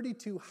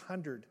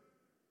 3,200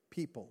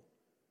 people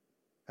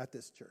at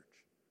this church.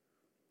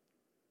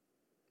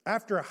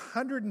 After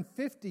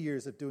 150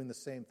 years of doing the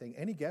same thing,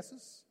 any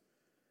guesses?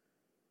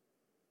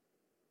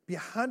 be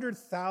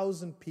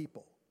 100,000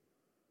 people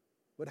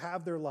would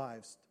have their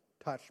lives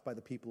touched by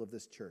the people of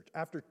this church.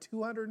 After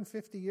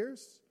 250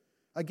 years,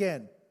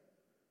 again,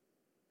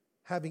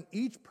 having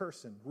each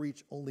person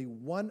reach only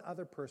one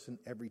other person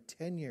every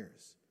 10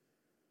 years,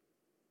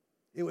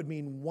 it would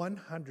mean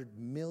 100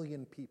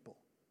 million people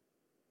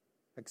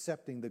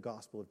accepting the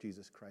gospel of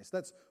Jesus Christ.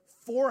 That's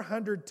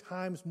 400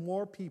 times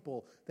more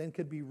people than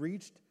could be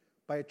reached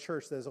by a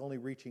church that is only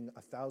reaching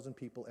 1,000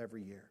 people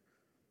every year.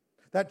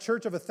 That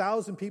church of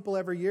 1,000 people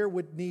every year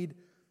would need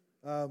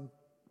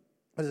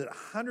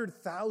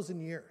 100,000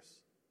 years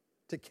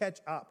to catch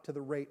up to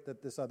the rate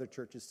that this other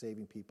church is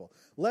saving people.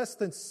 Less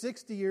than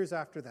 60 years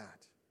after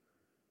that,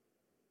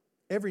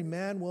 every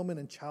man, woman,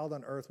 and child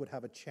on earth would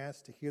have a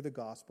chance to hear the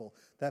gospel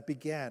that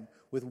began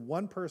with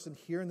one person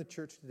here in the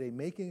church today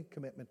making a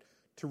commitment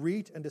to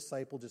reach and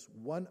disciple just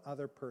one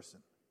other person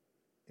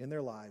in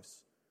their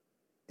lives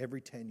every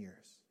 10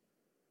 years.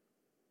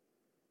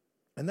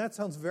 And that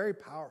sounds very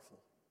powerful.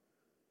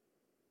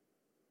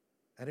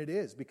 And it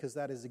is, because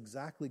that is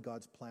exactly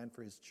God's plan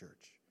for his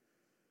church.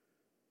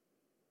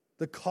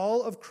 The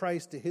call of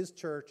Christ to his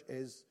church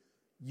is,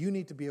 you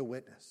need to be a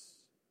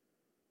witness.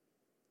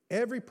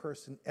 Every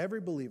person, every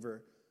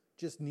believer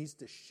just needs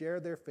to share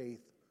their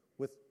faith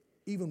with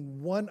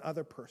even one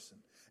other person.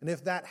 And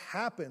if that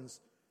happens,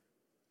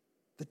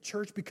 the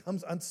church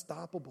becomes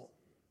unstoppable.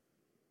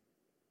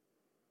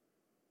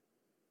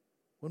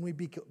 When we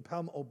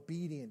become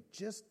obedient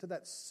just to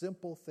that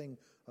simple thing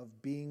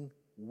of being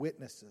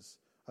witnesses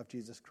of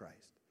Jesus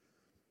Christ.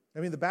 I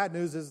mean, the bad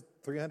news is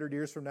 300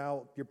 years from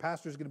now, your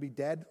pastor's going to be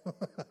dead.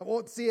 I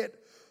won't see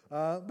it.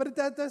 But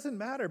that doesn't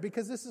matter,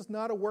 because this is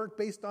not a work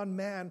based on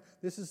man.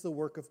 This is the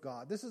work of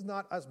God. This is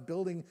not us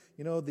building,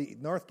 the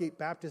Northgate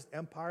Baptist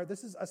Empire.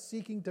 This is us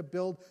seeking to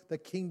build the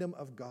kingdom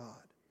of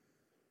God.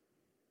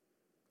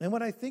 And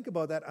when I think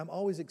about that, I'm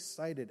always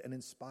excited and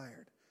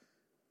inspired,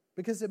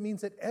 because it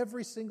means that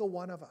every single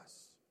one of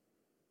us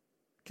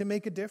can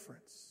make a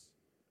difference.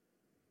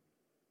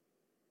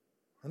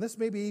 And this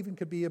maybe even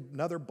could be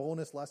another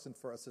bonus lesson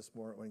for us this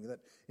morning, that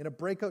in a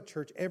breakout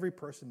church, every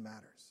person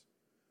matters.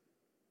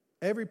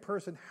 Every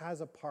person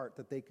has a part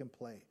that they can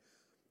play.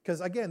 Because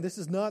again, this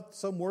is not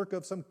some work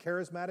of some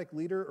charismatic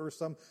leader or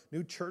some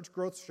new church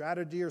growth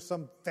strategy or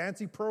some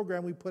fancy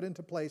program we put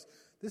into place.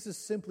 This is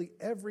simply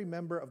every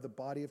member of the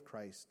body of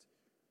Christ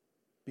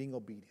being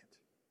obedient.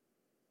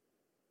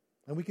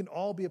 And we can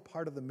all be a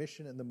part of the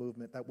mission and the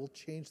movement that will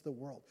change the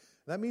world.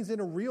 That means in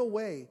a real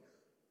way,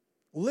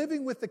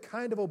 living with the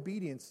kind of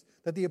obedience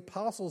that the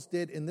apostles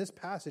did in this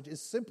passage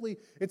is simply,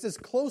 it's as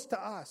close to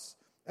us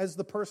as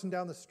the person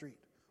down the street,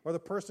 or the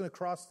person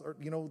across, or,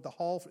 the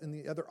hall in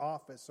the other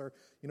office, or,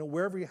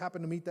 wherever you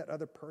happen to meet that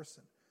other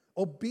person.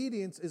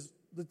 Obedience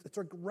it's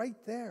like right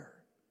there.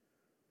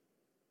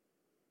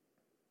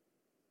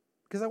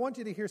 Because I want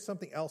you to hear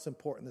something else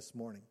important this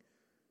morning.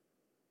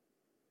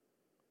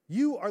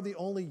 You are the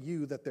only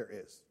you that there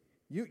is.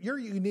 You're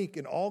unique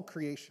in all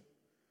creation.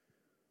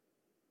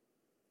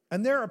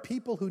 And there are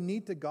people who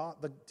need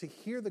to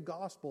hear the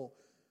gospel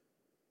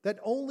that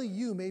only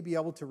you may be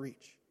able to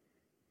reach.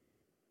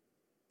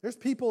 There's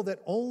people that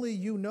only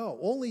you know.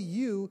 Only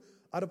you,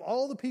 out of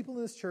all the people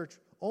in this church,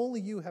 only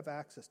you have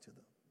access to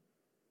them.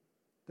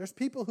 There's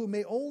people who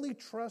may only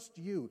trust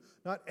you,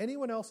 not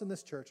anyone else in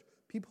this church,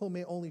 people who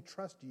may only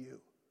trust you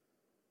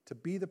to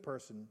be the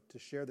person to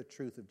share the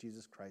truth of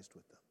Jesus Christ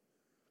with them.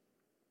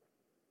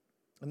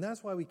 And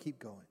that's why we keep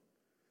going.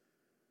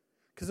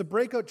 Because a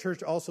breakout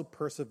church also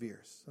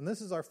perseveres. And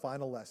this is our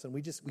final lesson.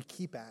 We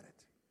keep at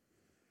it.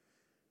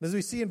 And as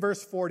we see in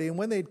verse 40, and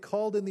when they'd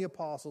called in the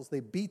apostles,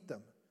 they beat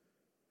them.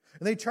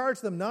 And they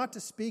charged them not to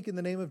speak in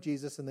the name of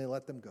Jesus, and they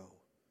let them go.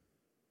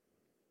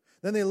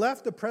 Then they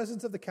left the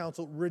presence of the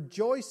council,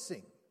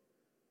 rejoicing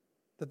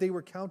that they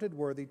were counted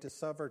worthy to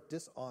suffer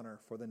dishonor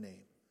for the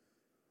name.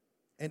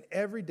 And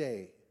every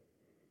day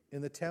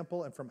in the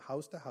temple and from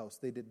house to house,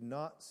 they did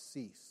not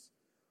cease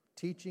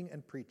teaching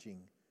and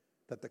preaching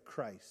that the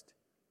Christ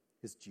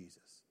is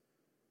Jesus.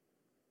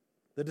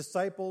 The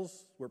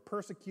disciples were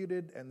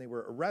persecuted, and they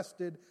were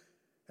arrested,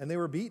 and they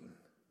were beaten.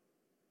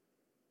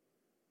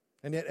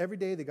 And yet every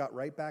day they got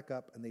right back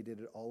up, and they did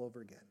it all over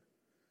again.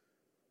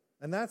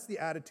 And that's the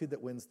attitude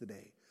that wins the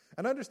day.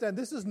 And understand,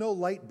 this is no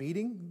light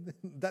beating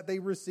that they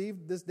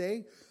received this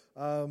day.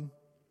 It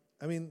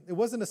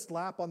wasn't a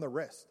slap on the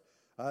wrist.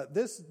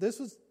 This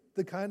was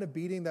the kind of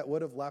beating that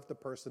would have left a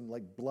person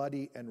like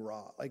bloody and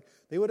raw. Like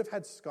they would have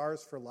had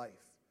scars for life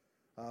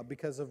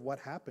because of what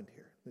happened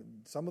here.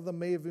 Some of them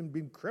may have even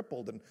been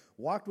crippled and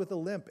walked with a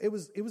limp. It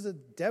was a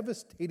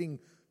devastating,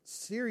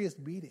 serious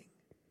beating.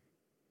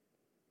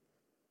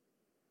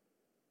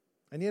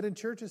 And yet in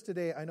churches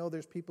today, I know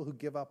there's people who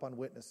give up on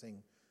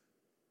witnessing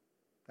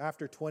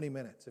after 20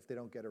 minutes if they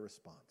don't get a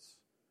response.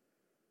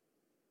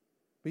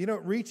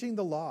 But reaching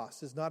the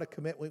lost is not a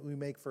commitment we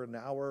make for an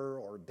hour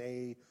or a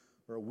day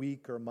or a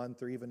week or a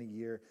month or even a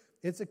year.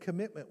 It's a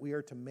commitment we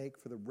are to make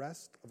for the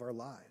rest of our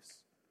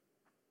lives.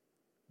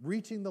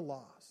 Reaching the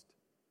lost,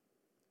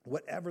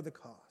 whatever the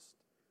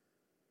cost.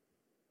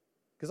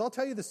 Because I'll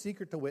tell you the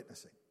secret to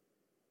witnessing.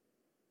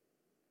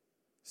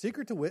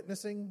 Secret to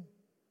witnessing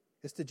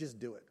is to just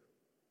do it.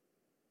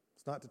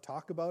 It's not to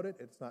talk about it.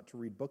 It's not to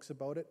read books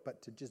about it,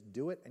 but to just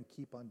do it and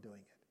keep on doing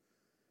it.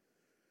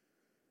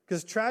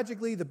 Because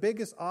tragically, the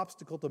biggest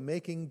obstacle to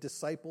making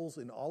disciples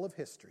in all of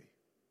history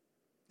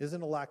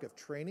isn't a lack of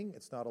training.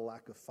 It's not a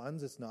lack of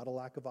funds. It's not a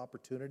lack of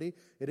opportunity.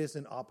 It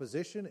isn't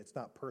opposition. It's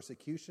not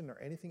persecution or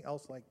anything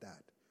else like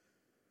that.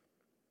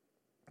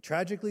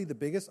 Tragically, the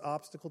biggest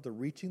obstacle to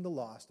reaching the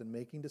lost and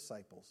making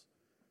disciples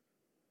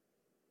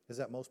is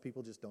that most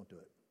people just don't do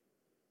it.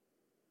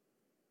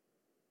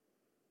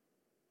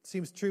 It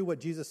seems true what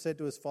Jesus said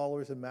to his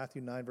followers in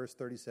Matthew 9, verse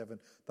 37.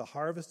 The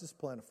harvest is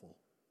plentiful,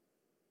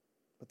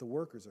 but the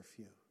workers are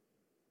few.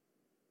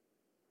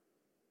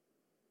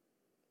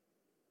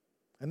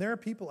 And there are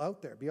people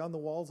out there beyond the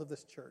walls of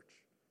this church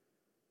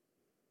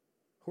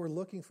who are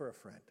looking for a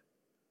friend.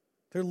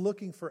 They're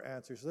looking for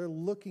answers. They're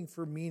looking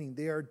for meaning.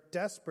 They are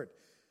desperate,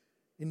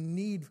 in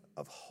need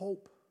of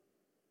hope.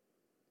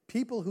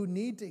 People who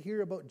need to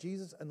hear about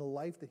Jesus and the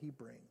life that he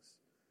brings.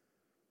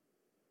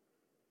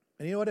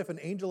 And you know what? If an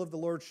angel of the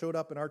Lord showed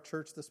up in our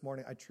church this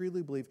morning, I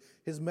truly believe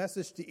his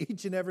message to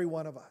each and every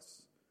one of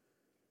us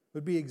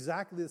would be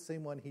exactly the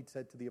same one he'd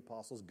said to the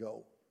apostles,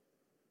 go.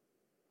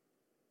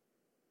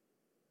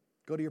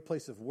 Go to your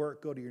place of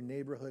work, go to your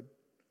neighborhood,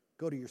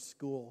 go to your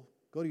school,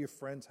 go to your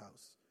friend's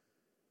house,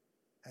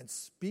 and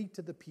speak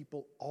to the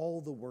people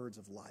all the words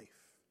of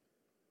life.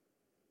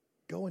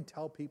 Go and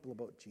tell people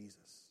about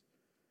Jesus.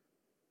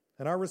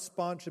 And our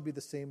response should be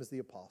the same as the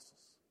apostles.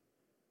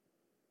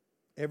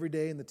 Every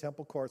day in the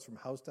temple courts from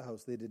house to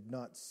house, they did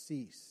not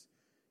cease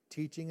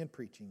teaching and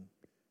preaching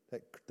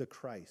that the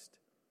Christ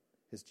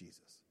is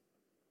Jesus.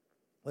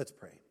 Let's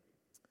pray.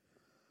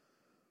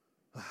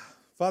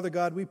 Father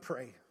God, we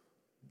pray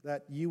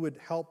that you would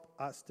help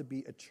us to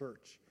be a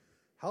church.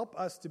 Help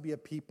us to be a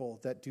people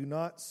that do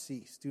not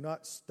cease, do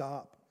not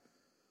stop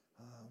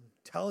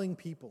telling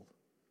people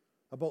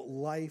about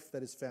life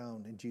that is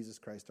found in Jesus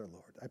Christ our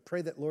Lord. I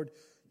pray that, Lord,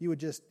 you would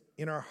just,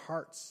 in our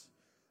hearts,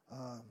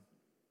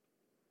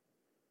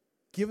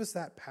 give us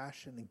that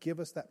passion and give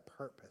us that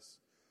purpose.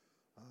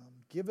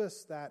 Give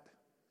us that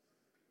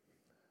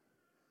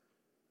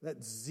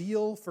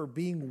zeal for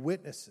being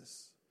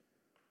witnesses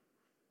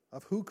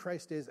of who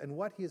Christ is and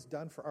what he has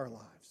done for our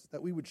lives.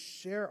 That we would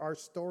share our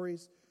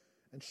stories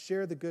and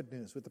share the good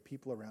news with the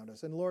people around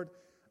us. And Lord,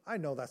 I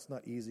know that's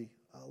not easy.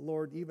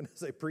 Lord, even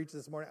as I preach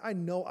this morning, I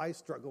know I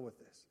struggle with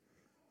this.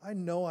 I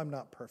know I'm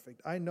not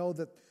perfect. I know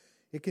that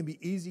it can be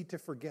easy to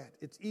forget.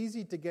 It's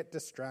easy to get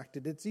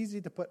distracted. It's easy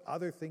to put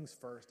other things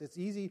first. It's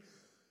easy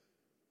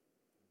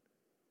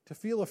to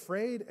feel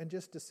afraid and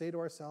just to say to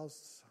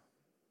ourselves,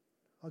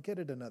 I'll get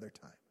it another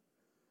time.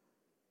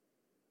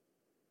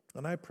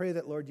 And I pray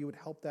that, Lord, you would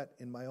help that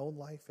in my own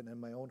life and in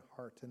my own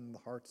heart and in the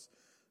hearts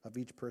of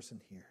each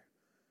person here.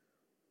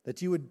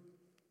 That you would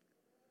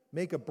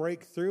make a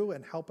breakthrough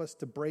and help us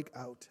to break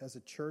out as a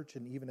church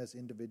and even as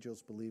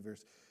individuals,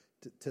 believers,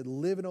 to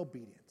live in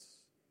obedience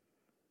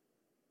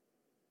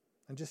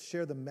and just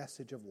share the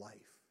message of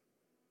life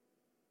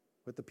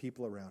with the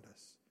people around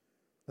us.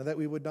 And that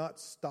we would not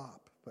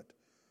stop, but,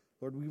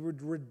 Lord, we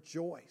would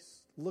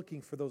rejoice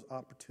looking for those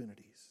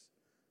opportunities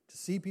to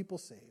see people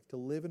saved, to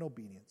live in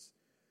obedience,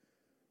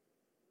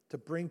 to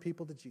bring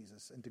people to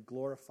Jesus and to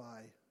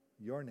glorify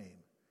your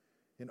name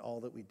in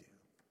all that we do.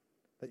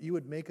 That you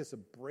would make us a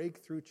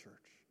breakthrough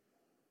church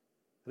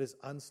that is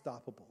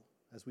unstoppable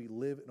as we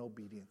live in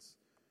obedience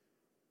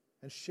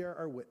and share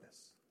our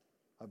witness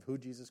of who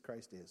Jesus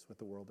Christ is with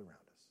the world around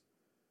us.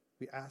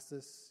 We ask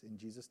this in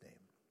Jesus'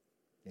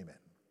 name. Amen.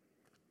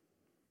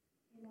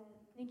 Amen.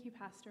 Thank you,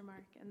 Pastor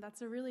Mark. And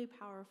that's a really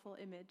powerful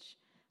image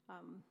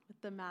with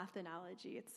the math analogy. It's